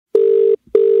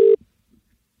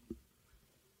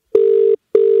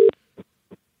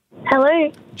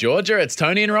Hello. Georgia, it's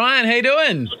Tony and Ryan. How you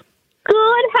doing?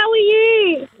 Good, how are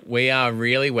you? We are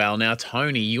really well. Now,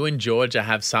 Tony, you and Georgia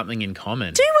have something in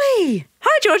common. Do we?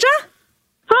 Hi, Georgia.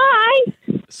 Hi.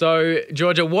 So,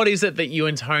 Georgia, what is it that you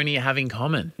and Tony have in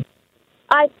common?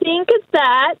 I think it's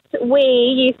that we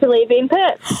used to live in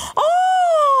Perth.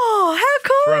 Oh, how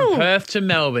cool. From Perth to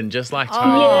Melbourne, just like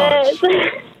Tony. Yes.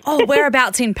 Oh,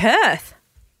 whereabouts in Perth?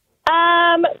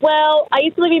 Well, I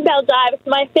used to live in Baldivis.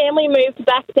 My family moved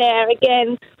back there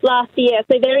again last year,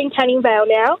 so they're in Canning Vale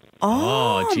now.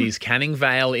 Oh, geez, Canning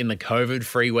Vale in the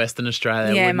COVID-free Western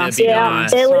Australia. Yeah, Wouldn't must it be be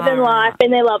nice? They're living life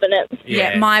and they're loving it.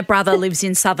 Yeah, my brother lives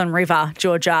in Southern River,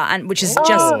 Georgia, and which is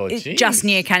geez. just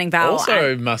near Canning Vale.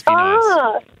 Also must be nice.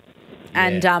 Ah,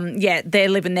 And they're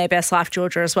living their best life,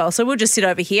 Georgia, as well. So we'll just sit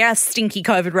over here, stinky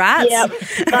COVID rats. yep,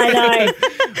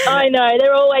 I know.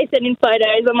 They're always sending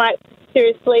photos. I'm like,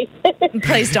 seriously?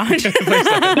 Please don't.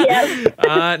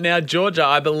 Yep. Now, Georgia,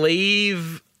 I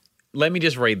believe, let me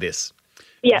just read this.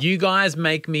 Yeah. You guys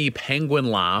make me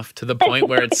penguin laugh to the point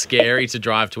where it's scary to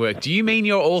drive to work. Do you mean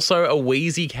you're also a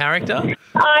wheezy character?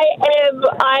 I am.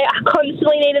 I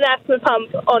constantly need an asthma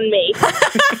pump on me.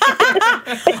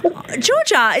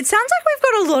 Georgia, it sounds like we've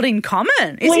got a lot in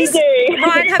common. We do.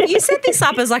 Ryan, have you set this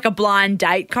up as like a blind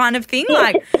date kind of thing?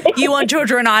 Like you want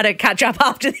Georgia and I to catch up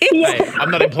after this? Hey,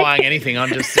 I'm not implying anything. I'm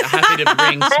just happy to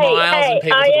bring smiles and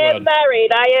people I to the am world.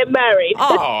 married. I am married.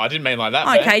 Oh, I didn't mean like that,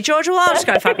 man. Okay, Georgia, well, I'll just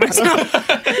go fuck myself.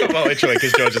 Well, literally,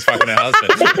 because Georgia's fucking her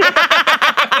husband.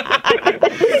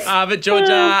 But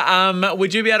Georgia,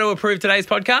 would you be able to approve today's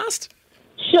podcast?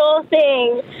 Sure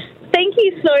thing. Thank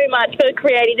you so much for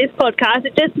creating this podcast.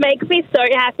 It just makes me so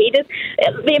happy. Just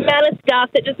the amount of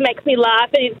stuff that just makes me laugh.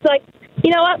 And it's like,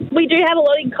 you know what? We do have a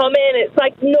lot in common. It's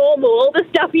like normal. All the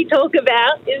stuff you talk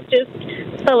about is just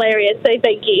hilarious. So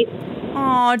thank you.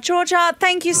 Oh, Georgia,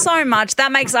 thank you so much.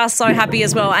 That makes us so happy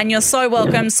as well. And you're so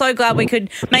welcome. So glad we could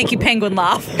make you penguin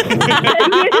laugh. All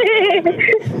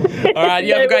right,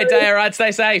 you have a great day. All right,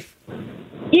 stay safe.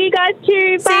 You guys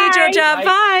too. Bye. See you, Georgia.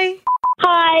 Bye.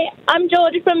 Hi, I'm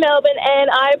Georgia from Melbourne and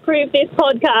I approve this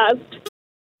podcast.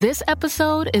 This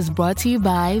episode is brought to you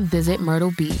by Visit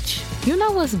Myrtle Beach. You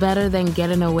know what's better than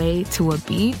getting away to a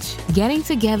beach? Getting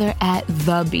together at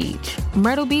the beach.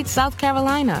 Myrtle Beach, South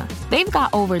Carolina. They've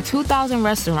got over 2,000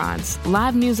 restaurants,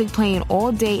 live music playing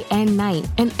all day and night,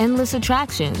 and endless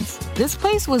attractions. This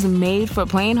place was made for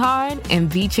playing hard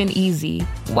and beaching easy.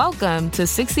 Welcome to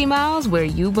 60 Miles where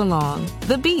you belong.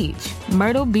 The beach.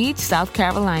 Myrtle Beach, South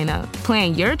Carolina.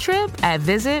 Plan your trip at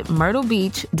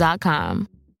visitmyrtlebeach.com.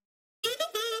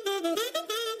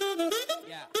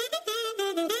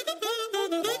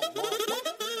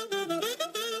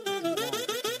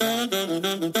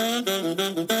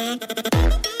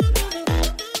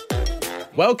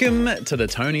 Welcome to the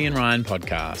Tony and Ryan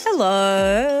podcast.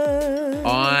 Hello.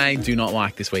 I do not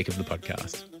like this week of the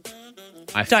podcast.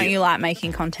 Don't you like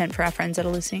making content for our friends that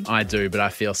are listening? I do, but I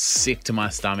feel sick to my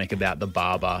stomach about the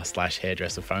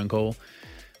barber/hairdresser phone call.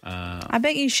 I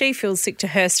bet she feels sick to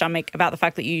her stomach about the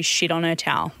fact that you shit on her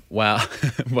towel. Well,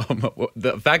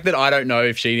 the fact that I don't know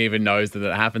if she even knows that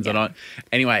it happens or not.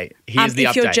 Anyway, here's the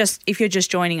update. If you're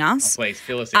just joining us, Please,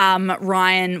 fill us in.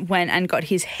 Ryan went and got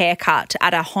his hair cut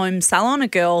at a home salon. A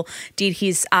girl did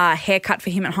his haircut for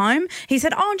him at home. He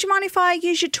said, "Oh, do you mind if I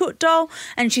use your toot doll?"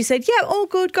 And she said, "Yeah, all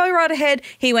good. Go right ahead."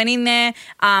 He went in there,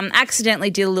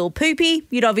 accidentally did a little poopy.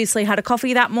 You'd obviously had a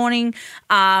coffee that morning.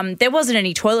 There wasn't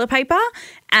any toilet paper.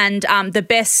 And the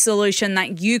best solution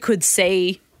that you could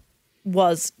see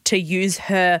was to use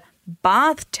her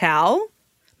bath towel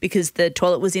because the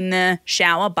toilet was in the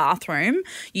shower bathroom.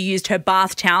 You used her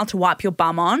bath towel to wipe your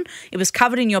bum on. It was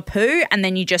covered in your poo and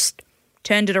then you just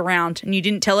turned it around and you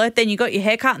didn't tell her. Then you got your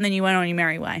hair cut and then you went on your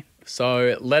merry way.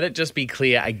 So let it just be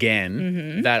clear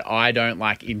again that I don't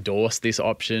endorse this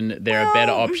option. There are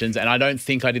better options and I don't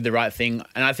think I did the right thing.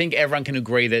 And I think everyone can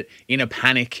agree that in a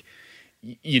panic,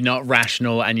 you're not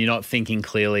rational and you're not thinking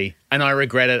clearly. And I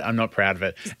regret it. I'm not proud of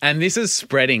it. And this is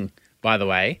spreading, by the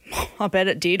way. I bet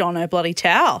it did on her bloody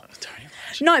towel.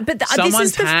 No, but someone this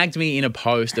is tagged me in a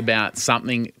post about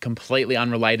something completely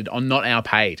unrelated on not our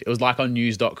page. It was like on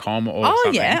news.com or something.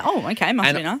 Oh, yeah. Oh, okay.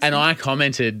 Must be nice. And I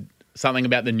commented something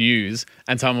about the news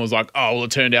and someone was like, "Oh, well,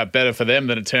 it turned out better for them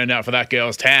than it turned out for that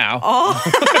girl's towel." Oh.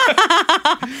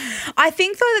 I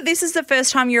think, though, that this is the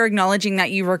first time you're acknowledging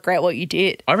that you regret what you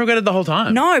did. I regretted the whole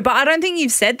time. No, but I don't think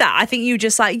you've said that. I think you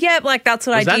just like, yeah, like that's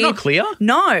what I did. Was that not clear?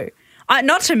 No.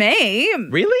 Not to me.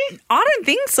 Really? I don't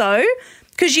think so.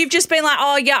 Because you've just been like,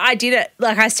 oh, yeah, I did it.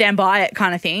 Like, I stand by it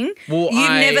kind of thing. Well,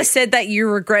 You've never said that you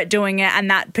regret doing it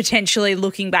and that potentially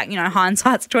looking back,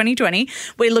 hindsight's 2020.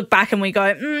 We look back and we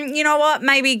go, you know what?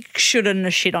 Maybe shouldn't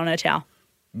have shit on her towel.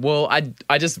 Well,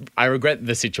 I regret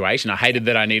the situation. I hated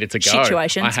that I needed to go.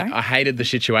 I hated the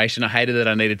situation. I hated that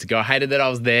I needed to go. I hated that I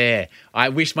was there. I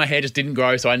wish my hair just didn't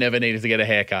grow so I never needed to get a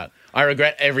haircut. I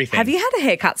regret everything. Have you had a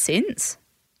haircut since?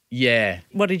 Yeah.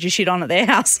 What did you shit on at their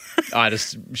house? I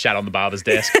just shat on the barber's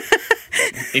desk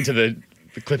into the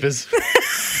clippers.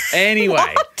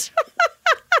 Anyway,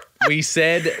 we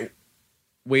said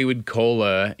we would call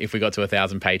her if we got to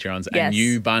 1,000 Patreons, and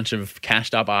you bunch of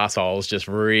cashed up assholes just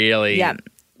really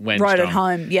went right strong. at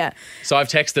home. Yeah. So I've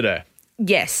texted her.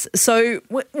 Yes. So,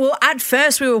 well, at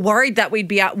first we were worried that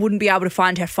wouldn't be able to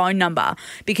find her phone number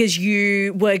because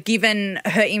you were given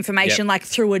her information like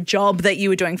through a job that you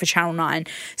were doing for Channel 9.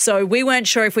 So we weren't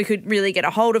sure if we could really get a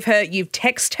hold of her. You've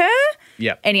texted her?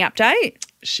 Yep. Any update?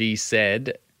 She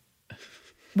said...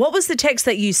 What was the text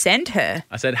that you sent her?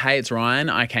 I said, hey, it's Ryan.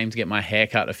 I came to get my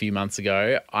haircut a few months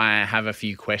ago. I have a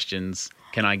few questions.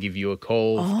 Can I give you a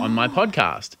call on my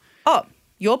podcast? Oh,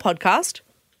 your podcast?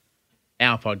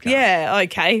 Our podcast. Yeah,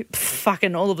 okay.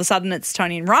 Fucking all of a sudden it's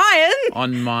Tony and Ryan.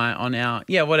 On our,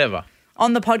 whatever.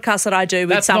 On the podcast that I do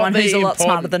with someone who's a lot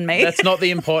smarter than me. That's not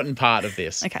the important part of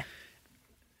this. Okay.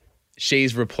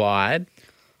 She's replied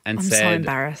and said, I'm so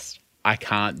embarrassed. I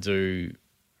can't do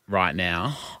right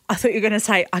now. I thought you were going to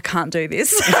say, I can't do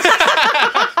this.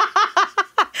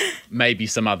 Maybe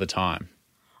some other time.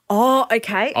 Oh,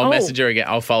 okay. I'll message her again.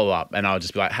 I'll follow up and I'll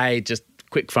just be like, hey, just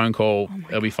quick phone call.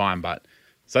 It'll be fine. But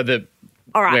so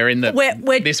all right. We're in the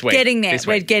we're this week. Getting there.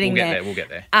 We're getting there. We'll get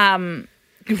there. Fuck,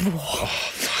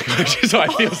 I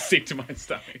feel sick to my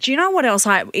stomach. Do you know what else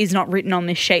is not written on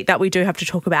this sheet that we do have to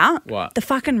talk about? What? The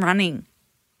fucking running.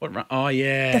 What? Oh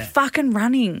yeah. The fucking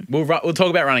running. We'll talk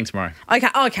about running tomorrow. Okay.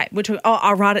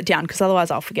 I'll write it down because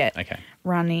otherwise I'll forget. Okay.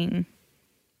 Running.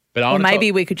 But or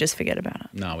maybe we could just forget about it.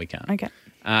 No, we can't. Okay.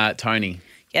 Tony.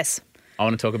 Yes. I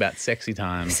want to talk about sexy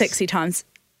times. Sexy times.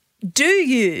 Do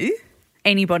you,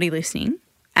 anybody listening,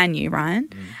 and you, Ryan,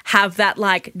 have that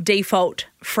like default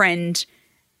friend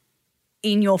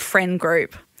in your friend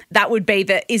group that would be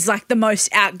is like the most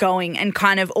outgoing and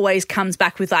kind of always comes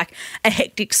back with like a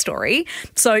hectic story?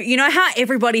 So you know how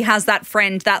everybody has that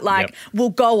friend that like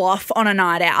will go off on a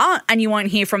night out and you won't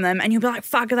hear from them and you'll be like,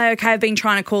 fuck, are they okay? I've been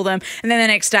trying to call them. And then the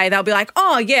next day they'll be like,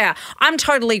 oh yeah, I'm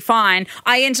totally fine.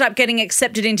 I ended up getting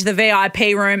accepted into the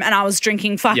VIP room and I was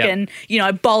drinking fucking,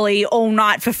 Bolly all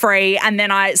night for free, and then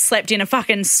I slept in a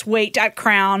fucking suite at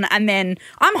Crown, and then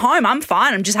I'm home, I'm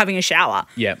fine, I'm just having a shower.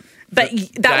 Yep. But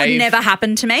that would never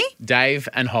happen to me. Dave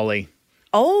and Holly.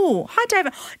 Oh, hi, Dave.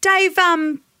 Dave,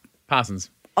 Parsons.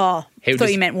 Oh, I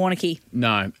thought you meant Warnocky.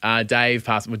 No, Dave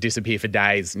Parsons would disappear for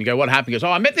days. And you go, what happened? He goes,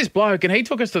 I met this bloke and he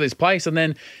took us to this place. And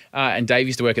then, and Dave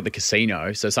used to work at the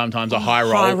casino. So sometimes a high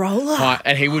roller.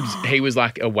 And he was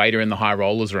like a waiter in the high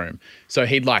rollers room. So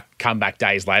he'd like come back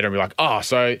days later and be like, oh,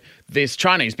 so this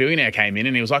Chinese billionaire came in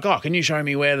and he was like, oh, can you show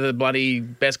me where the bloody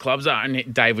best clubs are?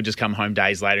 And Dave would just come home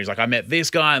days later. He's like, I met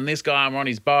this guy and this guy. I'm on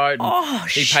his boat.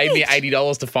 And he paid me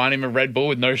 $80 to find him a Red Bull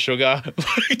with no sugar.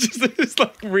 Just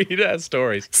like weird ass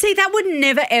stories. See, that would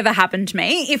never, ever happen to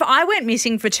me. If I went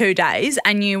missing for 2 days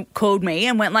and you called me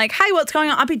and went like, hey, what's going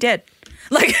on? I'd be dead.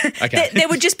 Like, there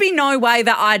would just be no way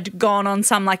that I'd gone on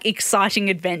some like exciting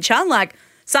adventure. Like,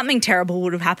 something terrible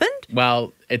would have happened.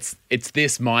 Well, it's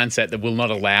this mindset that will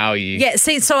not allow you. Yeah,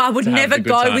 see, so I would never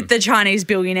go with the Chinese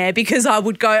billionaire because I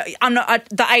would go, the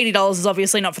 $80 is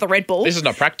obviously not for the Red Bull. This is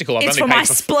not practical. It's for my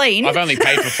spleen. I've only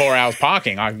paid for 4 hours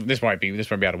parking. This won't be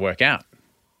able to work out.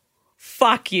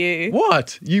 Fuck you.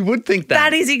 What? You would think that.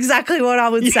 That is exactly what I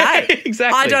would say.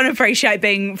 Exactly. I don't appreciate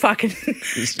being fucking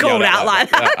called out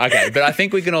like that. Okay, but I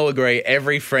think we can all agree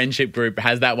every friendship group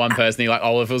has that one person you're like,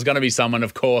 oh, if it was going to be someone,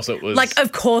 of course it was. Like,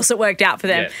 of course it worked out for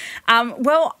them. Yeah.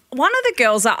 Well, one of the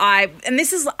girls that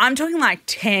I'm talking like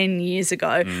 10 years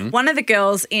ago, one of the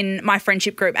girls in my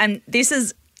friendship group, and this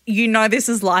is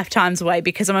lifetimes away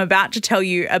because I'm about to tell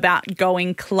you about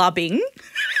going clubbing.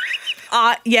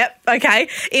 Yep, okay.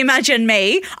 Imagine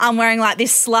me. I'm wearing like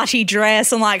this slutty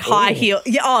dress and like high heel.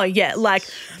 Yeah, oh, yeah, like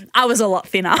I was a lot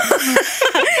thinner,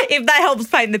 if that helps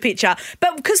paint the picture.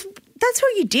 But because that's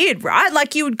what you did, right?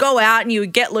 Like you would go out and you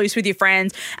would get loose with your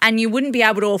friends and you wouldn't be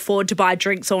able to afford to buy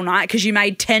drinks all night because you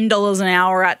made $10 an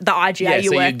hour at the IGA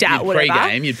you worked out, whatever.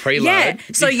 Pre-game, you'd preload. Yeah,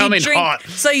 so you'd drink hot.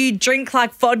 So you drink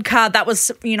like vodka that was,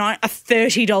 a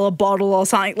 $30 bottle or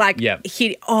something. Like,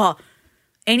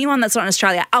 anyone that's not in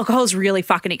Australia, alcohol is really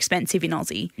fucking expensive in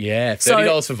Aussie. Yeah,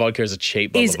 $30 for vodka is a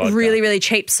cheap bottle Is of vodka. really, really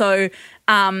cheap. So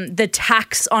the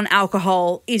tax on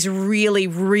alcohol is really,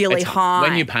 really high.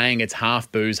 When you're paying, it's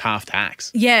half booze, half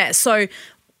tax. Yeah, so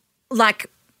like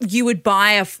you would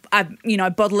buy a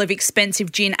bottle of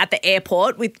expensive gin at the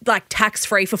airport with like tax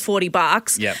free for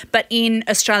 $40. Yep. But in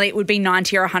Australia it would be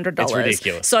 $90 or $100. It's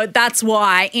ridiculous. So that's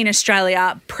why in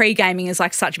Australia pre-gaming is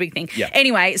like such a big thing. Yep.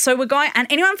 Anyway, so we're going, and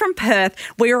anyone from Perth,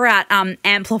 we were at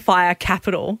Amplifier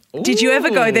Capital. Did you ever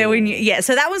go there when you? Yeah,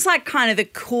 so that was like kind of the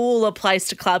cooler place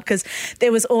to club because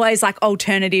there was always like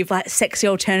alternative, like sexy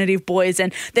alternative boys,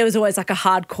 and there was always like a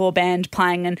hardcore band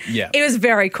playing, and it was a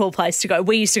very cool place to go.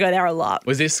 We used to go there a lot.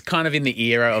 Was this kind of in the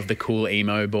era of the cool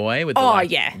emo boy with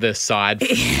the side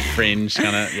fringe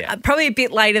kind of, Probably a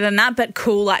bit later than that, but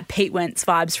cool, like Pete Wentz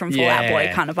vibes from Fall Out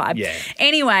Boy kind of vibe. Yeah.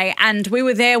 Anyway, and we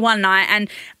were there one night, and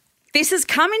this has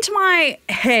come into my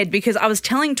head because I was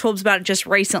telling Torbs about it just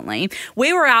recently.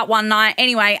 We were out one night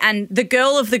anyway, and the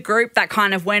girl of the group that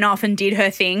kind of went off and did her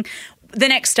thing, the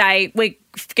next day we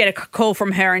get a call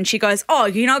from her and she goes, "Oh,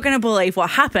 you're not going to believe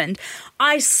what happened.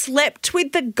 I slept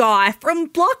with the guy from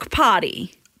Block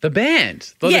Party." The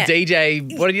band. The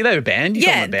DJ. What are you? They're a band? You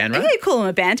call them a band, right? Yeah, you call him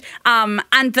a band.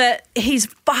 And he's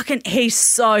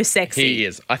so sexy. He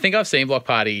is. I think I've seen Block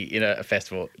Party in a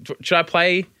festival. Should I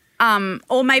play?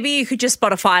 Or maybe you could just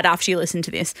Spotify it after you listen to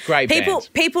this. Great band.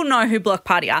 People know who Block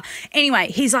Party are.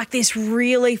 Anyway, he's like this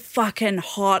really fucking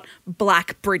hot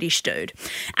black British dude.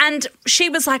 And she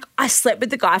was like, I slept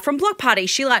with the guy from Block Party.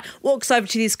 She like walks over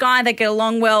to this guy, they get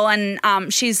along well, and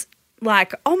she's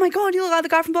like, oh my God, you look like the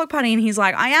guy from Block Party. And he's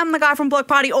like, I am the guy from Block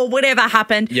Party, or whatever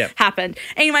happened.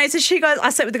 Anyway, so she goes,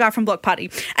 I slept with the guy from Block Party.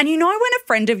 And you know when a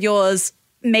friend of yours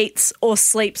meets or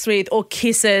sleeps with or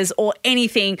kisses or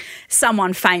anything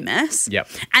someone famous.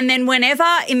 And then whenever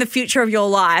in the future of your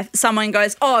life someone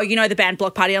goes, oh, you know the band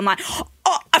Block Party, I'm like, oh,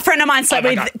 a friend of mine slept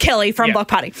with Kelly from Block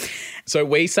Party. So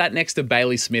we sat next to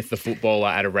Bailey Smith, the footballer,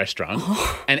 at a restaurant,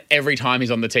 and every time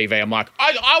he's on the TV, I'm like,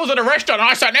 I was at a restaurant and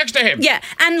I sat next to him. Yeah,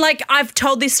 and like I've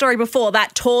told this story before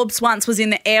that Torbs once was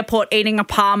in the airport eating a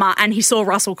Parma and he saw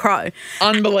Russell Crowe.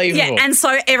 Unbelievable. Yeah, and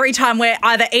so every time we're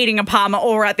either eating a Parma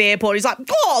or we're at the airport, he's like,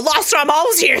 oh, last time I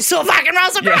was here, saw fucking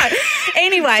Russell Crowe.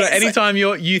 Anyway. So anytime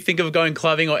you think of going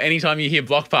clubbing or anytime you hear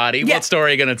Block Party, what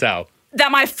story are you going to tell? That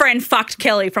my friend fucked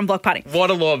Kelly from Block Party. What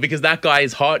a lord, because that guy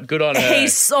is hot. Good on her.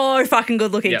 He's so fucking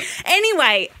good looking.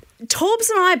 Anyway, Torbs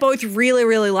and I both really,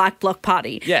 really like Block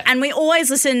Party. Yeah. And we always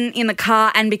listen in the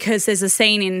car, and because there's a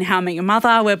scene in How I Met Your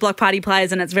Mother where Block Party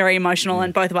plays and it's very emotional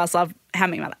and both of us love How I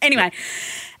Met Your Mother. Anyway,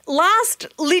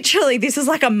 literally, this is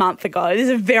like a month ago. This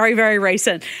is very, very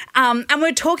recent. And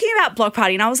we're talking about Block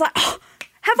Party and I was like, oh,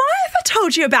 have I ever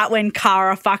told you about when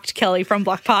Cara fucked Kelly from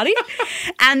Block Party?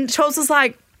 And Torbs was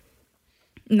like,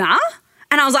 nah.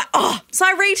 And I was like, oh. So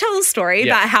I retell the story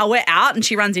about how we're out and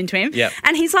she runs into him.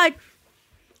 And he's like,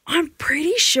 I'm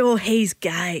pretty sure he's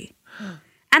gay.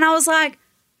 And I was like,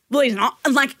 well, he's not.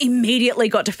 And like immediately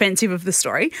got defensive of the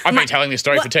story. I've been telling this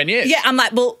story for 10 years. Yeah, I'm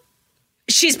like, well,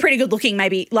 she's pretty good looking,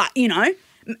 maybe, like, you know,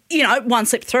 one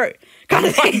slip through kind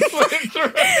of thing.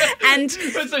 And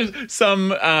some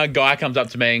guy comes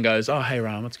up to me and goes, oh, hey,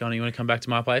 Ram, what's going on? You want to come back to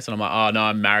my place? And I'm like, oh, no,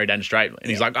 I'm married and straight. And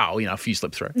he's like, oh, a few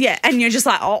slip through. Yeah, and you're just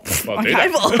like, oh, okay,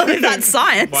 well, that's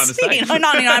science.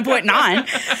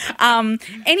 99.9.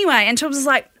 Anyway, and Torbs is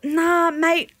like, nah,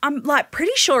 mate, I'm like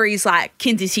pretty sure he's like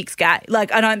Kinsey Six gay.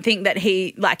 Like, I don't think that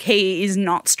he is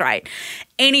not straight.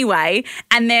 Anyway,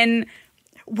 and then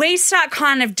we start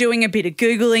kind of doing a bit of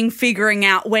Googling, figuring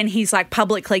out when he's like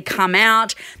publicly come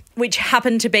out, which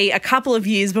happened to be a couple of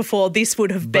years before this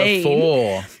would have been.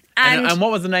 Before. And what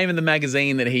was the name of the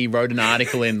magazine that he wrote an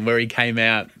article in where he came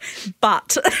out?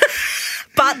 Butt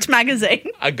magazine.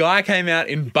 A guy came out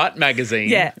in Butt magazine.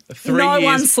 Yeah. No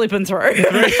one slipping through.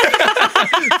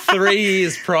 3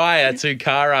 years prior to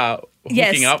Cara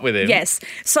hooking up with him. Yes.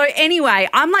 So anyway,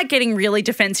 I'm like getting really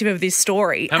defensive of this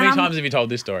story. How many times have you told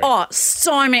this story? Oh,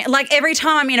 so many. Like every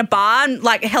time I'm in a bar and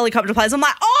like a helicopter plays, I'm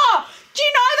like, oh, do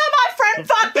you know that my friend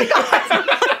fucked the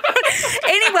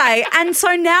guy? Anyway, and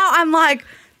so now I'm like,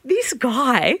 this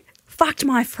guy fucked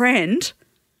my friend.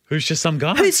 Who's just some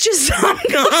guy? Oh,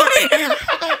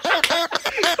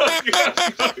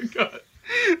 God.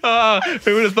 Oh,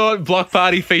 who would have thought Block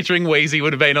Party featuring Wheezy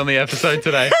would have been on the episode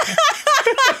today?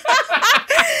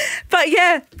 But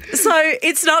yeah, so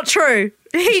it's not true.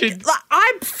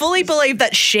 I fully believe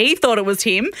that she thought it was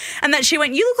him and that she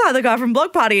went, you look like the guy from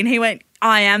Block Party. And he went,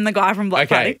 I am the guy from Block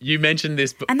Party. Okay, you mentioned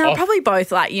this. And they were probably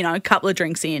both like, a couple of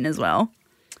drinks in as well.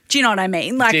 Do you know what I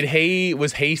mean? Like,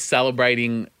 was he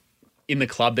celebrating in the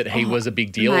club that he was a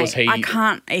big deal? Or Mate, was he? I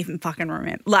can't even fucking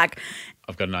remember. Like,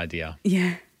 I've got an idea.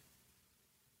 yeah.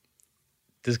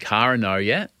 Does Cara know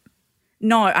yet?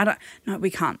 No, I don't. No, we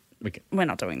can't. We can- We're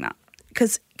not doing that.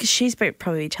 Because she's been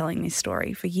probably telling this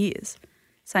story for years,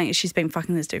 saying that she's been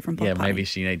fucking this dude from Block Yeah, Party. maybe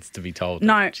she needs to be told.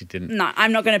 No, that she didn't. No,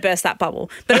 I'm not going to burst that bubble.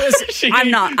 But it was.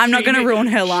 I'm not going to ruin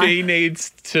her life. She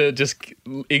needs to just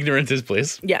ignorance is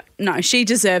bliss. Yeah, no, she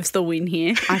deserves the win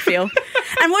here, I feel.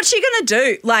 And what's she going to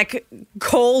do? Like,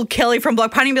 call Kelly from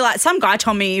Block Party and be like, some guy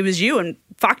told me it was you and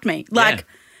fucked me. Like,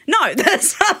 no,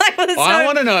 that's not like what I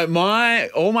want to know.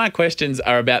 All my questions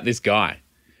are about this guy.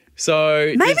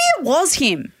 So maybe it was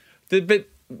him. but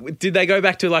did they go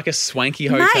back to like a swanky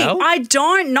hotel? Mate, I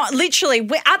don't know. Literally,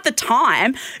 at the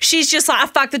time, she's just like, I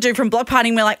fucked the dude from Block Party.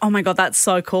 And we're like, oh my God, that's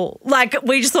so cool. Like,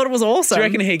 we just thought it was awesome. Do you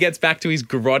reckon he gets back to his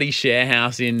grotty share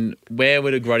house in, where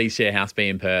would a grotty share house be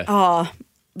in Perth? Oh,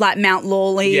 like Mount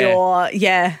Lawley or,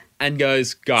 And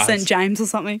goes, guys, St. James or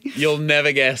something. you'll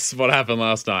never guess what happened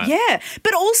last night. Yeah.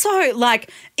 But also,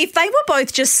 like, if they were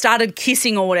both just started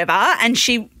kissing or whatever, and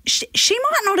she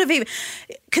might not have even,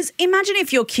 because imagine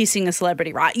if you're kissing a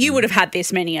celebrity, right? You would have had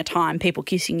this many a time, people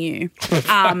kissing you.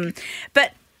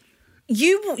 But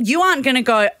you aren't going to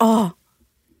go, oh,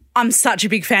 I'm such a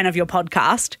big fan of your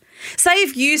podcast. Say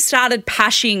if you started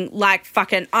pashing like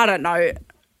fucking, I don't know,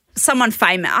 someone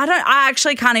famous. I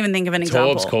actually can't even think of an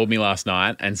example. Torbs called me last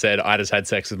night and said I just had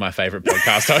sex with my favourite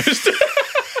podcast host.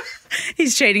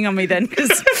 He's cheating on me then because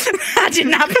that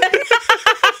didn't happen.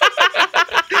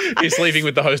 He's sleeping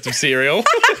with the host of Serial.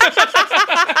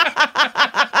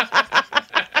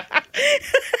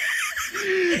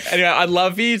 Anyway, I'd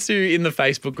love you to, in the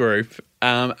Facebook group,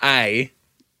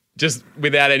 just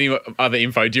without any other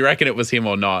info, do you reckon it was him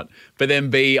or not? But then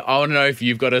B, I want to know if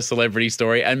you've got a celebrity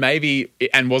story and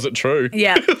was it true?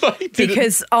 Yeah.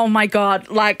 Because, oh my God,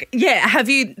 like, yeah, have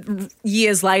you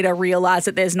years later realised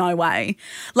that there's no way?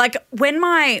 Like, when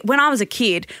I was a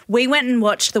kid, we went and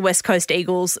watched the West Coast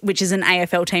Eagles, which is an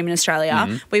AFL team in Australia.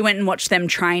 Mm-hmm. We went and watched them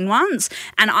train once,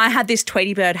 and I had this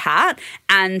Tweety Bird hat,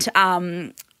 and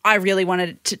I really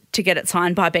wanted to get it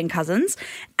signed by Ben Cousins,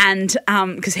 and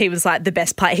because he was like the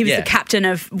best player. He was the captain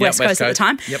of West Coast at the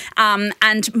time. Yep.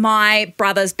 And my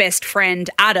brother's best friend,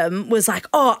 Adam, was like,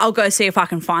 oh, I'll go see if I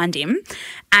can find him.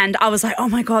 And I was like, oh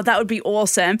my God, that would be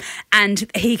awesome. And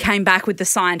he came back with the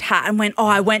signed hat and went, oh,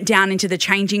 I went down into the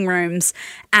changing rooms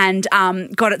and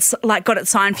got it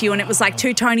signed for you. And it was like,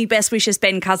 to Tony, best wishes,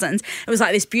 Ben Cousins. It was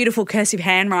like this beautiful cursive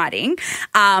handwriting.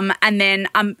 And then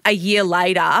a year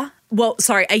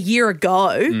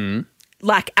ago,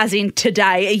 like as in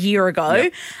today, a year ago,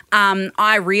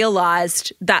 I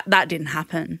realised that didn't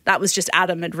happen. That was just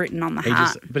Adam had written on the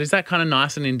hat. But is that kind of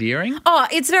nice and endearing? Oh,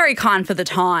 it's very kind for the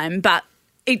time, but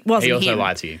it wasn't He also him.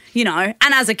 lied to you. You know,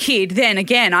 and as a kid, then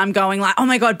again, I'm going like, oh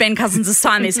my God, Ben Cousins has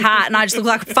signed this hat, and I just look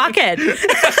like a fuckhead.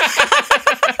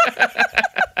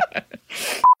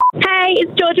 Hey,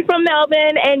 it's Georgia from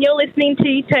Melbourne, and you're listening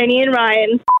to Tony and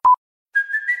Ryan.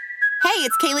 Hey,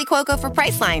 it's Kaylee Cuoco for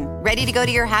Priceline. Ready to go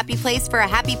to your happy place for a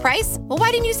happy price? Well,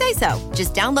 why didn't you say so?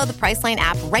 Just download the Priceline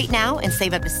app right now and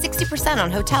save up to 60%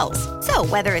 on hotels. So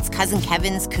whether it's Cousin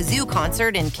Kevin's Kazoo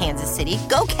Concert in Kansas City,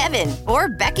 go Kevin, or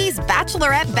Becky's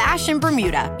Bachelorette Bash in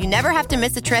Bermuda, you never have to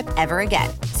miss a trip ever again.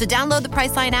 So download the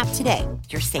Priceline app today.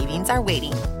 Your savings are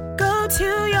waiting. Go to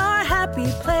your happy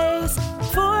place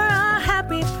for a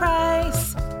happy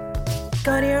price.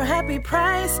 Go to your happy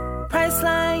price,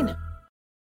 Priceline.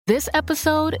 This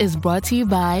episode is brought to you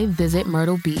by Visit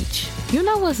Myrtle Beach. You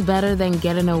know what's better than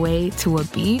getting away to a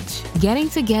beach? Getting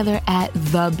together at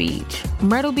the beach.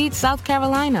 Myrtle Beach, South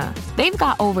Carolina. They've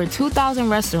got over 2,000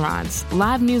 restaurants,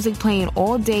 live music playing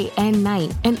all day and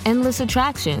night, and endless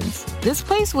attractions. This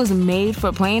place was made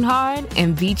for playing hard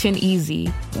and beaching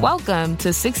easy. Welcome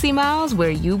to 60 Miles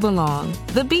where you belong.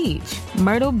 The beach.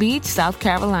 Myrtle Beach, South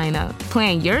Carolina.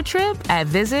 Plan your trip at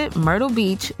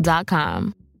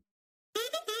visitmyrtlebeach.com.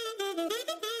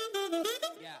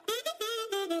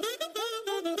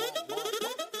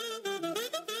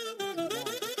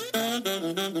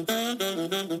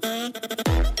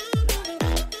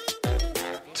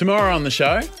 Tomorrow on the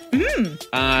show,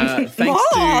 thanks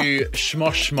to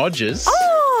Schmosh Schmodges,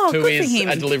 who good for is him.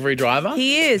 a delivery driver.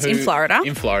 He is, in Florida.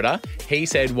 In Florida. He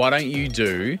said, why don't you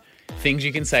do things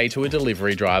you can say to a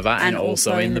delivery driver and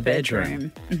also in the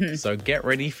bedroom. Mm-hmm. So get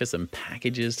ready for some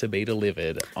packages to be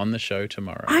delivered on the show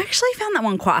tomorrow. I actually found that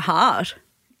one quite hard.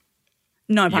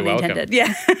 No pun You're welcome. intended.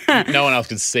 Yeah. No one else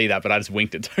could see that, but I just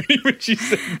winked at Tony when she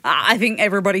said. I think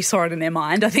everybody saw it in their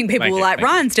mind. I think people Thank were you, like, thank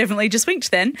you. Ryan's definitely just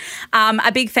winked then.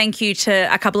 A big thank you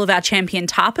to a couple of our champion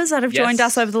tarpers that have joined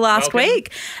us over the last Welcome.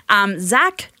 week.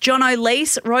 Zach, John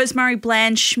O'Lease, Rosemary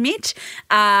Bland Schmidt,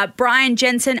 Brian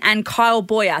Jensen and Kyle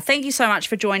Boyer. Thank you so much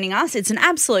for joining us. It's an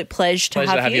absolute pleasure to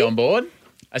have you on board.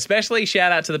 Especially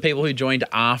shout out to the people who joined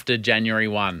after January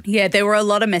 1. Yeah, there were a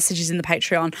lot of messages in the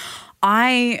Patreon.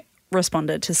 I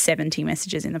responded to 70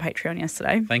 messages in the Patreon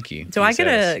yesterday. Thank you. Do I get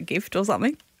a gift or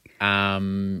something?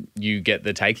 You get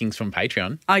the takings from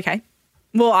Patreon. Okay.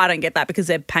 Well, I don't get that because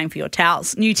they're paying for your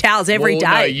towels. New towels every day.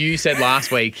 No, you said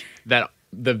last week that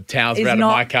the towels were out of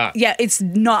my cut. Yeah, it's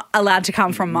not allowed to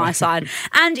come from my side.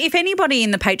 And if anybody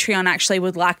in the Patreon actually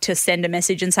would like to send a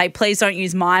message and say, please don't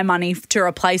use my money to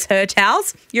replace her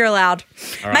towels, you're allowed.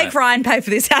 All Make right. Ryan pay for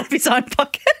this out of his own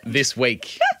pocket. This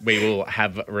week we will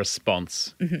have a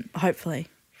response Hopefully.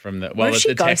 from the if she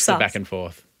the texts ghosts are us? back and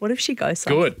forth. What if she goes?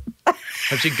 Good.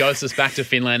 If she ghosts us back to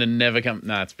Finland and never come.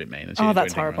 No, that's a bit mean. Oh,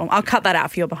 that's horrible. I'll cut that out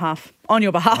for your behalf. On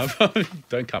your behalf.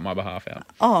 Don't cut my behalf out.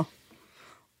 Oh.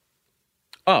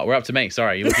 Oh, we're up to me.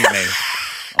 Sorry, you're looking at me.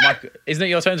 I'm like, isn't it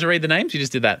your turn to read the names? You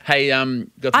just did that. Hey, got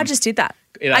I some- just did that.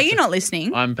 Yeah, Are you not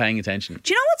listening? I'm paying attention.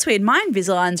 Do you know what's weird? My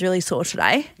Invisalign's really sore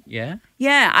today. Yeah.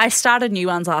 Yeah, I started new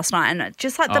ones last night and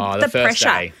just like the The first pressure.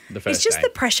 day. The first it's just day. the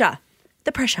pressure.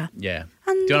 The pressure. Yeah.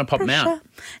 And Do you want to pop them out?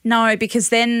 No, because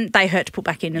then they hurt to put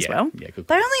back in as Yeah, well. yeah, good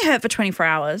They call. only hurt for 24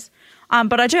 hours.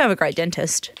 But I do have a great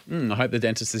dentist. I hope the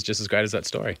dentist is just as great as that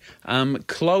story.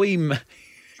 Chloe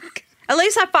At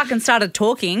least I fucking started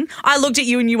talking. I looked at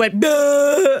you and you went,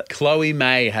 "Bleh." Chloe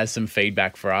May has some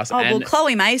feedback for us. Oh, well, and,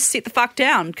 Chloe May, sit the fuck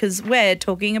down because we're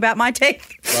talking about my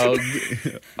teeth. well,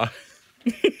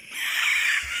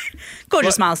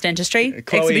 Gorgeous Smiles Dentistry.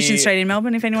 Chloe- Exhibition Street in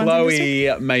Melbourne, if anyone's interested.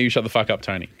 Chloe, may you shut the fuck up,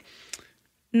 Tony.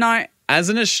 No, As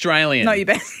an Australian, not you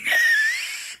best.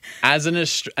 and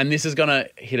this is going to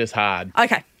hit us hard.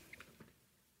 Okay.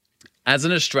 As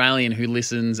an Australian who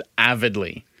listens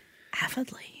avidly,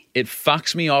 Avidly. it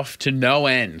fucks me off to no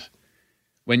end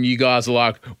when you guys are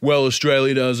like, well,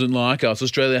 Australia doesn't like us.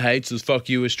 Australia hates us. Fuck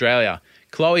you, Australia.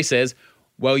 Chloe says,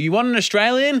 well, you want an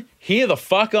Australian? Here the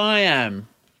fuck I am.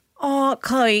 Oh,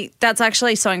 Chloe, that's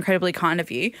actually so incredibly kind of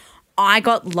you. I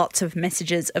got lots of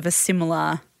messages of a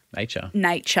similar Nature.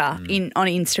 nature on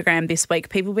Instagram this week.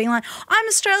 People being like, I'm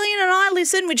Australian and I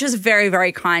listen, which is very,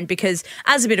 very kind because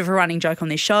as a bit of a running joke on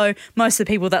this show, most of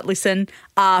the people that listen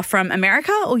are from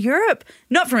America or Europe,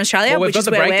 not from Australia, Well, we've which got is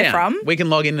the where breakdown. we're from. We can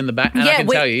log in the back and I can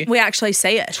tell you we actually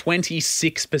see it.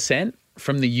 26%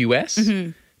 from the US,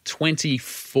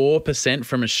 24%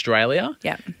 from Australia,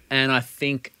 Yeah. and I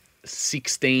think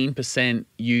 16%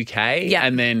 UK, Yeah.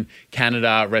 and then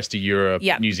Canada, rest of Europe,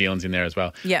 Yeah. New Zealand's in there as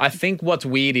well. Yeah. I think what's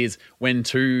weird is when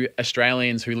two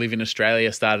Australians who live in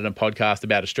Australia started a podcast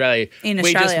about Australia, In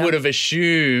we just Australia. would have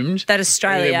assumed That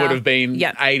Australia- it would have been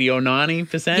Yep. 80 or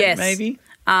 90%, Yes. maybe.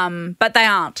 But they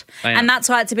aren't. They aren't. And that's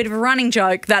why it's a bit of a running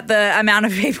joke that the amount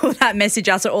of people that message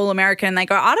us are all American and they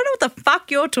go, I don't know what the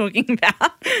fuck you're talking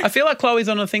about. I feel like Chloe's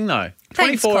on a thing though.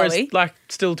 Thanks, 24 Chloe. is like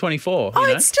still 24. Oh, you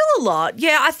know? it's still a lot.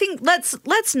 Yeah, I think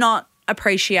let's not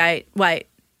appreciate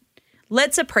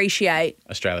let's appreciate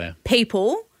Australia.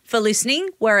 people for listening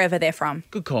wherever they're from.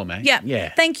 Good call, mate. Yeah.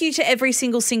 Yeah. Thank you to every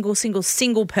single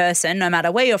person, no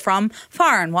matter where you're from,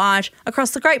 far and wide,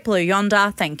 across the great blue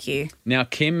yonder. Thank you. Now,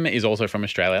 Kim is also from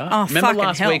Australia. Oh, Remember fucking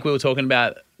last hell. week we were talking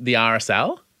about the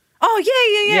RSL? Oh,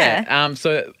 yeah.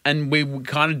 And we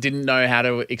kind of didn't know how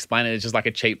to explain it. It's just like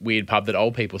a cheap, weird pub that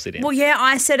old people sit in. Well, yeah,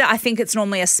 I said I think it's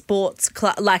normally a sports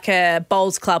club, like a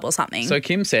bowls club or something. So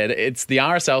Kim said it's the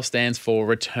RSL stands for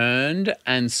Returned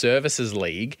and Services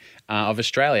League of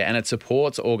Australia, and it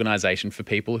supports organisation for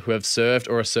people who have served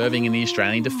or are serving in the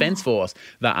Australian Defence Force,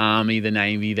 the Army, the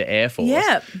Navy, the Air Force.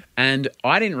 Yep. And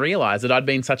I didn't realise that I'd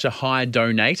been such a high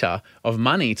donator of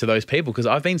money to those people because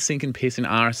I've been sinking piss in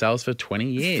RSLs for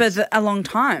 20 years. for a long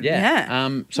time. Yeah.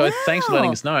 So thanks for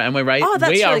letting us know. And we're Oh,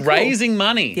 that's we are really cool. raising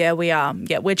money. Yeah, we are.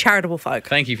 Yeah, we're charitable folk.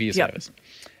 Thank you for your Yep. service.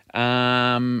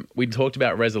 We talked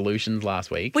about resolutions last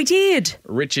week. We did.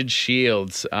 Richard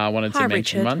Shields wanted Hi, to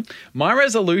mention Richard. one. My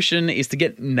resolution is to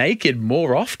get naked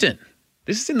more often.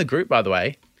 This is in the group, by the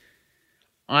way.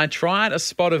 I tried a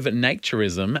spot of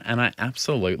naturism and I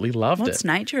absolutely loved What's it.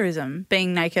 naturism?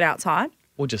 Being naked outside?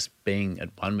 Or just being at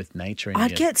one with nature.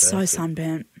 I'd get so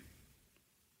sunburnt.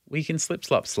 We can slip,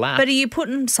 slop, slap. But are you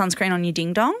putting sunscreen on your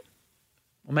ding dong?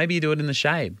 Or maybe you do it in the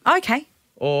shade. Okay.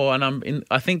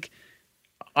 I think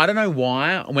I don't know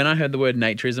why. When I heard the word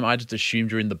naturism, I just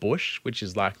assumed you're in the bush, which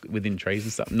is like within trees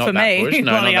and stuff. Not For that me, bush.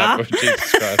 No, well, not yeah. that bush.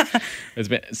 Jesus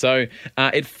Christ.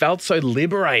 It felt so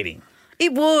liberating.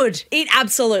 It would. It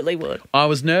absolutely would. I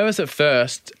was nervous at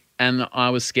first and I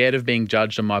was scared of being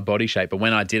judged on my body shape. But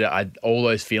when I did it, all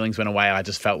those feelings went away. I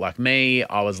just felt like me.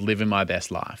 I was living my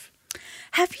best life.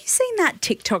 Have you seen that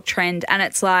TikTok trend? And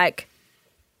it's like,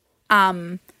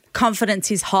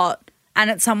 confidence is hot. And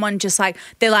it's someone just like,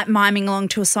 they're like miming along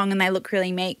to a song and they look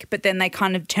really meek, but then they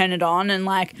kind of turn it on and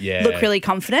like look really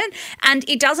confident. And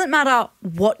it doesn't matter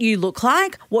what you look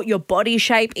like, what your body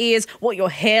shape is, what your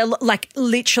hair, like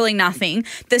literally nothing.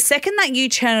 The second that you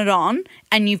turn it on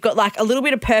and you've got like a little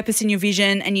bit of purpose in your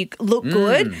vision and you look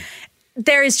good,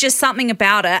 there is just something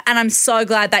about it. And I'm so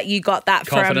glad that you got that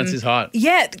Confidence is hot.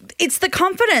 Yeah, it's the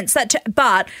confidence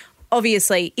but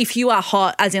obviously if you are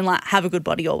hot, as in like have a good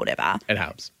body or whatever. It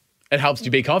helps. It helps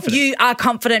you be confident. You are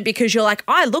confident because you're like,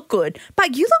 I look good,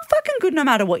 but you look fucking good no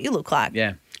matter what you look like.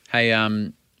 Yeah. Hey,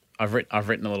 I've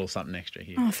written a little something extra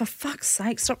here. Oh, for fuck's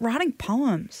sake, stop writing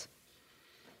poems.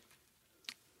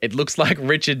 It looks like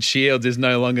Richard Shields is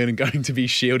no longer going to be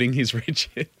shielding his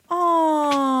Richard.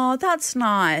 Oh, that's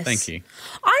nice. Thank you.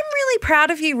 I'm really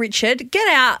proud of you, Richard. Get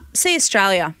out. See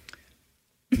Australia.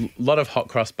 A lot of hot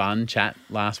cross bun chat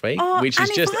last week, Oh, which is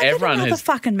and just if I get everyone another has.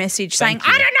 fucking message saying, Thank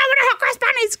you. I don't know what a hot cross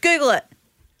bun is, Google it.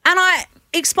 And I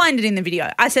explained it in the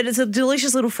video. I said it's a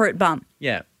delicious little fruit bun.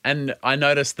 Yeah. And I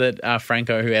noticed that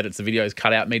Franco, who edits the videos,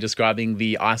 cut out me describing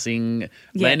the icing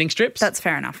landing strips. That's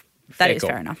fair enough. That is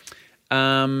cool. fair enough.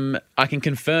 I can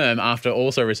confirm after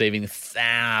also receiving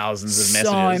thousands of messages.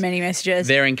 So many messages.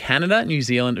 They're in Canada, New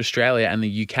Zealand, Australia, and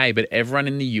the UK, but everyone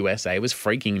in the USA was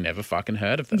freaking never fucking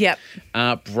heard of them. Yep.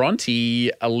 Bronte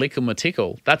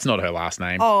Alikamatickle. That's not her last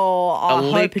name. Oh, I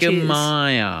hope it is.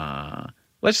 Alikamaya.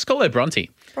 Let's just call her Bronte.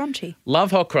 Bronte.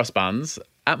 Love hot cross buns.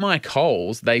 At my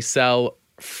Coles, they sell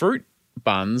fruit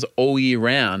buns all year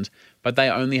round, but they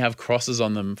only have crosses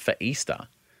on them for Easter.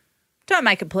 Don't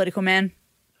make it political, man.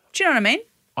 Do you know what I mean?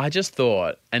 I just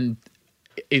thought, and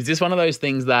is this one of those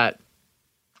things that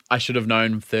I should have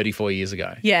known 34 years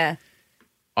ago? Yeah.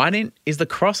 Is the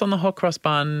cross on the hot cross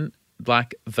bun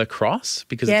like the cross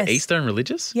because Yes. it's Easter and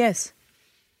religious? Yes.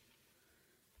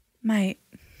 Mate.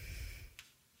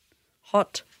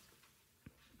 Hot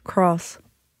cross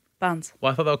buns.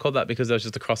 Well, I thought they were called that because there was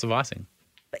just a cross of icing.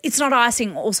 But it's not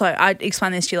icing also. I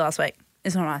explained this to you last week.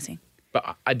 It's not icing.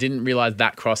 But I didn't realize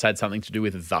that cross had something to do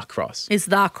with the cross. It's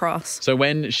the cross. So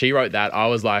when she wrote that, I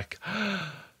was like, I'm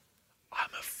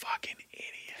a fucking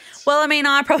idiot. Well, I mean,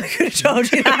 I probably could have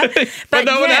told you that. But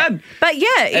no one had. But yeah.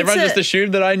 Everyone just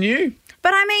assumed that I knew.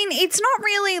 But I mean, it's not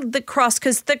really the cross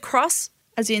because the cross,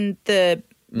 as in the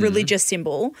religious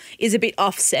symbol, is a bit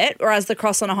offset, whereas the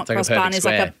cross on a hot like a cross bun perfect is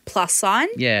like a square. plus sign.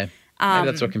 Yeah. Maybe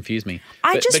that's what confused me.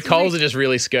 I But just the Coles are just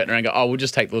really skirting around and go, we'll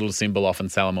just take the little symbol off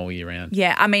and sell them all year round.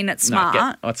 Yeah, I mean, it's No,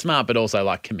 smart. it's smart, but also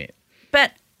like commit.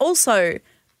 But also,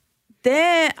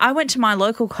 I went to my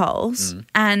local Coles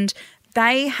and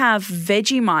they have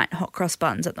Vegemite hot cross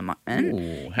buns at the moment.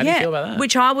 Ooh, how do you feel about that?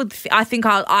 Which I think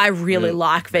I really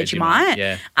like Vegemite.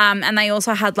 Yeah. And they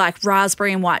also had like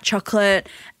raspberry and white chocolate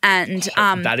and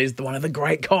That is one of the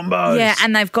great combos. yeah,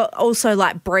 and they've got also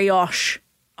like brioche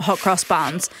hot cross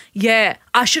buns. Yeah,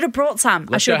 I should have brought some.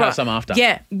 Let's go have some after.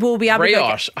 Yeah, we'll be able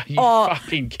Brioche? to. Are you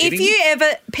fucking kidding If you ever,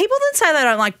 people that say they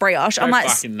don't like brioche, I'm like,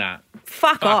 fucking that.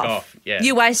 fuck off. Yeah.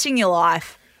 You're wasting your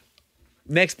life.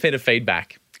 Next bit of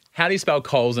feedback. How do you spell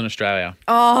Coles in Australia?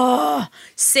 Coles.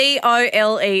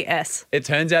 It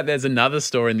turns out there's another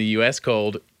store in the US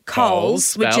called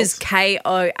Coles, which is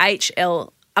spelled-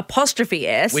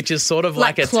 KOHL''S. which is sort of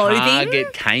like like, a clothing?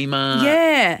 Target, Kmart,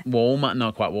 Yeah. Walmart,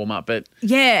 not quite Walmart, but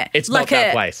Yeah. It's not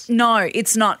that place. No,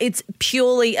 it's not. It's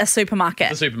purely a supermarket.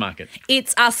 the supermarket.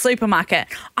 It's a supermarket.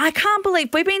 I can't believe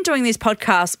we've been doing this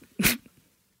podcast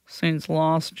since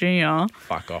last year.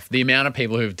 Fuck off. The amount of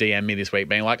people who've DM'd me this week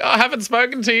being like, oh, I haven't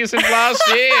spoken to you since last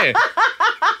year.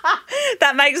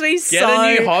 That makes me Get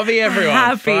a new hobby, everyone.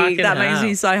 happy. Fucking That makes hell.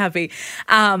 me so happy.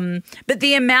 But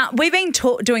the amount we've been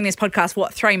doing this podcast,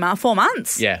 4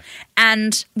 months? Yeah.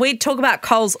 And we talk about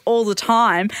Coles all the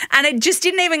time, and it just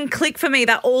didn't even click for me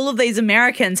that all of these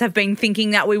Americans have been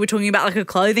thinking that we were talking about like a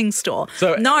clothing store.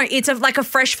 So- no, it's like a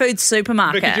fresh food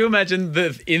supermarket. But could you imagine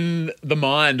that in the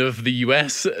mind of the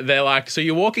US, they're like, so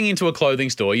you're walking into a clothing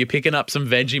store, you're picking up some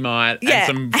Vegemite Yeah.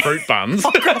 and some fruit buns.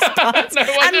 Hot cross buns. No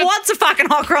wonder- And what's a fucking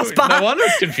hot cross bun? No wonder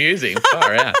it's confusing.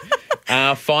 Far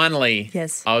out. Finally,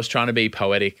 Yes. I was trying to be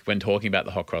poetic when talking about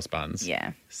the hot cross buns.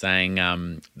 Yeah. Saying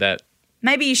that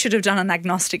Maybe you should have done an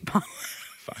agnostic poem.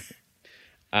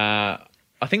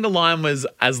 I think the line was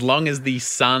as long as the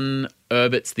sun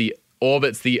orbits the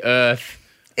Earth.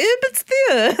 It's the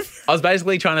Earth. I was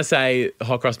basically trying to say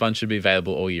hot cross buns should be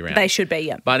available all year round. They should be,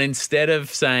 yeah. But instead of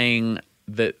saying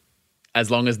that as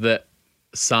long as the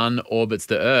sun orbits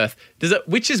the Earth,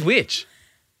 which is which?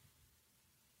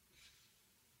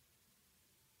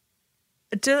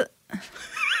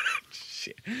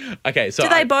 Shit. Okay, so Do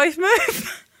they both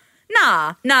move?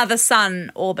 Nah, the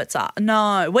sun orbits us.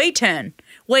 No, we turn.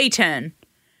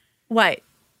 Wait.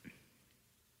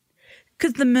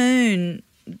 Because the moon...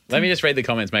 Let me just read the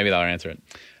comments. Maybe they'll answer it.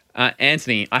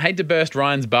 Anthony, I hate to burst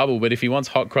Ryan's bubble, but if he wants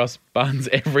hot cross buns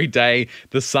every day,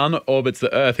 the sun orbits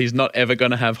the Earth. He's not ever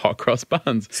going to have hot cross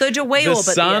buns. So do we orbit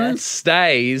the sun Earth?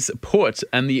 stays put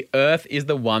and the Earth is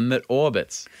the one that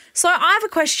orbits. So I have a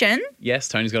question. Yes,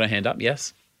 Tony's got a hand up.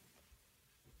 Yes.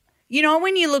 You know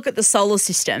when you look at the solar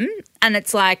system and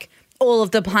it's like all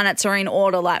of the planets are in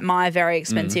order, like my very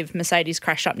expensive Mercedes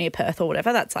crashed up near Perth or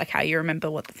whatever. That's like how you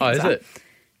remember what the things are. Oh, is it?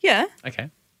 Yeah. Okay.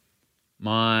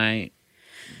 My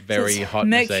very So it's hot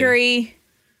Mercury,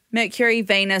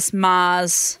 Venus,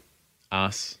 Mars.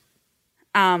 Us.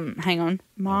 Hang on.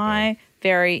 My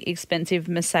very expensive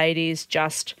Mercedes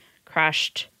just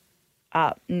crashed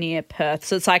up near Perth.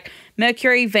 So it's like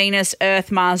Mercury, Venus,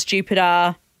 Earth, Mars,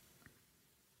 Jupiter,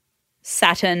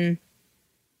 Saturn,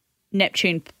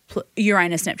 Neptune,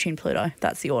 Uranus, Neptune, Pluto.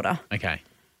 That's the order. Okay.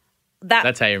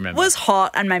 That's how you remember. Was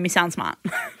hot and made me sound smart.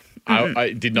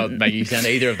 I did not make you sound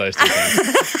either of those two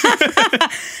things.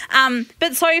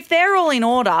 But so if they're all in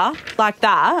order like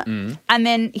that, and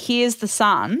then here's the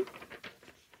sun.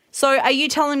 So are you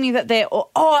telling me that they're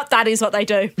oh, that is what they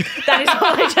do. That is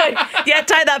what they do. Yeah,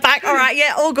 take that back. All right,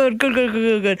 yeah, all good.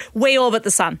 We orbit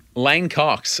the sun. Lane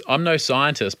Cox, I'm no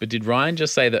scientist, but did Ryan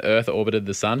just say the Earth orbited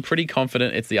the sun? Pretty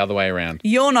confident it's the other way around.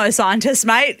 You're no scientist,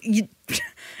 mate.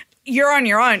 You're on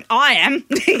your own. I am.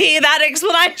 Hear that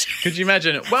explanation? Could you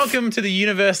imagine? Welcome to the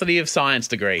University of Science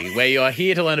degree, where you are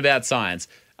here to learn about science.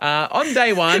 On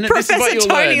day one, this is what you'll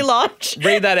Tony learn. Lodge.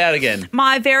 Read that out again.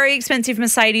 My very expensive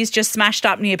Mercedes just smashed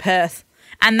up near Perth.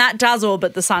 And that does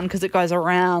orbit the sun because it goes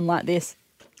around like this.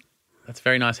 That's a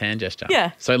very nice hand gesture.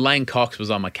 Yeah. So Lane Cox was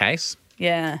on my case.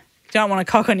 Yeah. Don't want a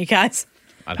cock on your case.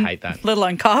 I'd hate that. Let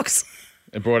alone cocks.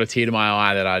 It brought a tear to my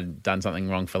eye that I'd done something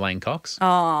wrong for Lane Cox.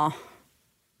 Oh.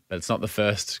 But it's not the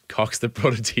first Cox that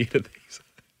brought a tear to these.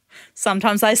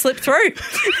 Sometimes they slip through.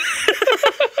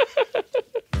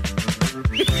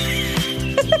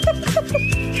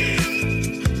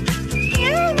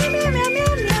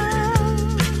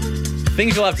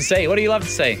 Things you love to see. What do you love to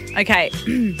see? Okay.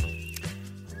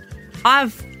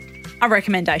 I've a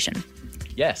recommendation.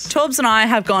 Yes. Torbs and I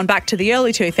have gone back to the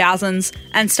early 2000s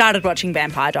and started watching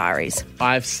Vampire Diaries.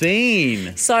 I've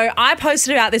seen. So I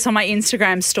posted about this on my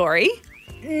Instagram story.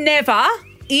 Never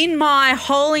in my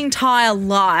whole entire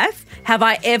life have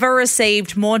I ever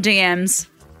received more DMs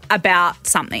about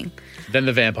something. Then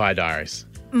the Vampire Diaries.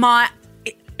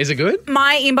 Is it good?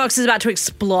 My inbox is about to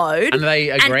explode. And they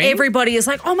agree? And everybody is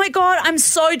like, oh my God, I'm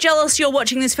so jealous you're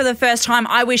watching this for the first time.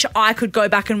 I wish I could go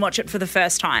back and watch it for the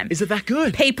first time. Is it that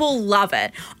good? People love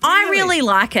it. I really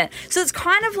like it. So it's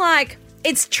kind of like,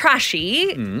 it's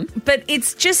trashy, but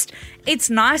it's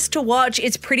nice to watch.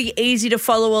 It's pretty easy to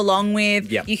follow along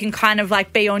with. Yep. You can kind of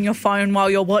like be on your phone while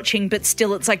you're watching, but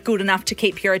still it's like good enough to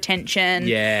keep your attention.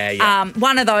 Yeah.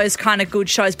 One of those kind of good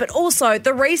shows. But also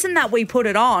the reason that we put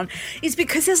it on is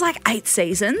because there's like 8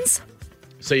 seasons.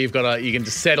 So you can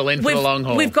just settle in for the long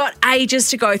haul. We've got ages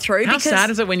to go through. How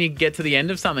sad is it when you get to the end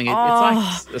of something? It's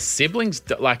like a siblings,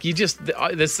 like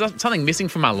there's something missing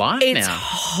from my life It's now.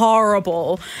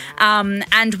 horrible.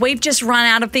 And we've just run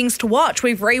out of things to watch.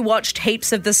 We've rewatched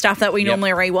heaps of the stuff that we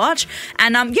normally rewatch.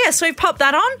 And so we've popped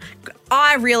that on.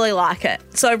 I really like it.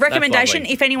 So recommendation,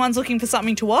 if anyone's looking for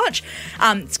something to watch,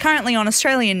 it's currently on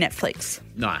Australian Netflix.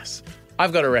 Nice.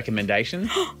 I've got a recommendation.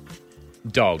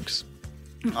 Dogs.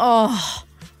 Oh,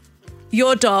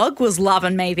 your dog was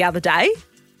loving me the other day.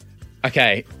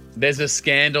 Okay, there's a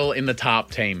scandal in the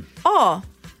TARP team. Oh,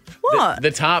 what?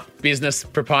 The TARP Business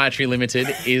Proprietary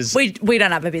Limited is... We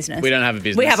don't have a business. We don't have a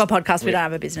business. We have a podcast. We don't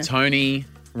have a business. Tony,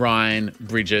 Ryan,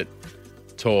 Bridget,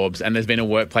 Torbs, and there's been a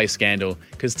workplace scandal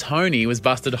because Tony was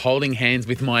busted holding hands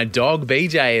with my dog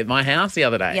BJ at my house the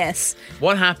other day. Yes.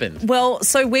 What happened? Well,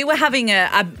 so we were having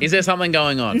Is there something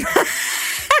going on?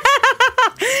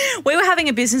 We were having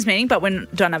a business meeting, but we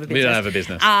don't have a business. We don't have a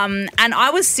business. And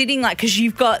I was sitting because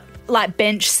you've got like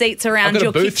bench seats around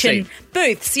your kitchen.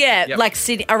 Booths, yeah, Yep. like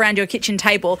sitting around your kitchen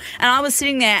table. And I was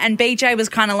sitting there and BJ was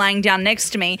kind of laying down next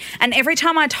to me. And every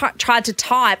time I tried to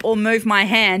type or move my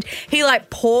hand, he like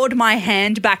poured my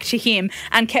hand back to him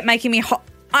and kept making me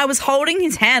I was holding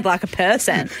his hand like a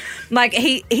person. Like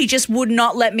he just would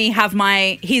not let me have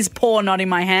his paw not in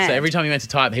my hand. So every time you went to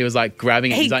type, he was like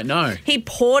grabbing it. He's like, no. He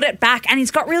pawed it back, and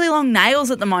he's got really long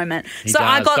nails at the moment. He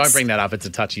does. Don't bring that up. It's a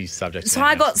touchy subject. So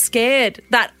I got scared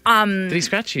that Did he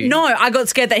scratch you? No, I got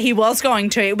scared that he was going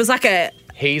to. It was like a.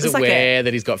 He's aware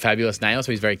that he's got fabulous nails,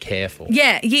 so he's very careful.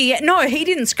 Yeah. No, he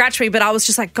didn't scratch me, but I was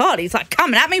just like, God, he's like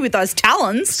coming at me with those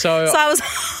talons. So I was.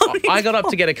 I got up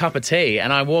to get a cup of tea,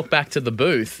 and I walked back to the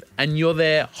booth, and you're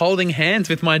there holding hands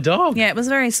with my dog. Yeah, it was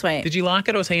very sweet. Did you like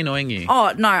it, or was he annoying you?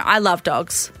 Oh no, I love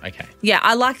dogs. Okay. Yeah,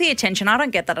 I like the attention. I don't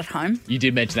get that at home. You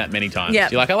did mention that many times. Yeah.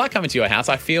 You're like, I like coming to your house.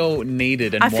 I feel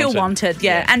needed and I feel wanted.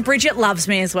 Yeah. And Bridget loves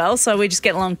me as well, so we just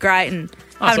get along great and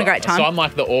having a great time. So I'm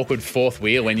like the awkward fourth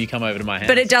wheel when you come over to my house.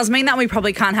 But it does mean that we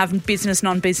probably can't have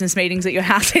non-business meetings at your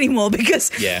house anymore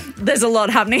because there's a lot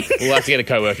happening. We'll have to get a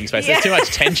co-working space. There's too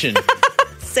much tension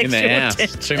in the house.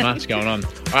 Tension. Too much going on.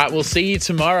 All right, we'll see you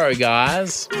tomorrow,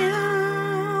 guys.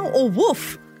 Meow. Or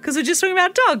woof, because we're just talking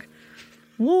about dog.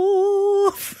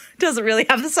 Woof. Doesn't really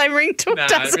have the same ring to it,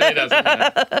 does it really doesn't.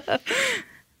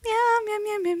 Meow, meow,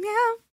 meow, meow, meow.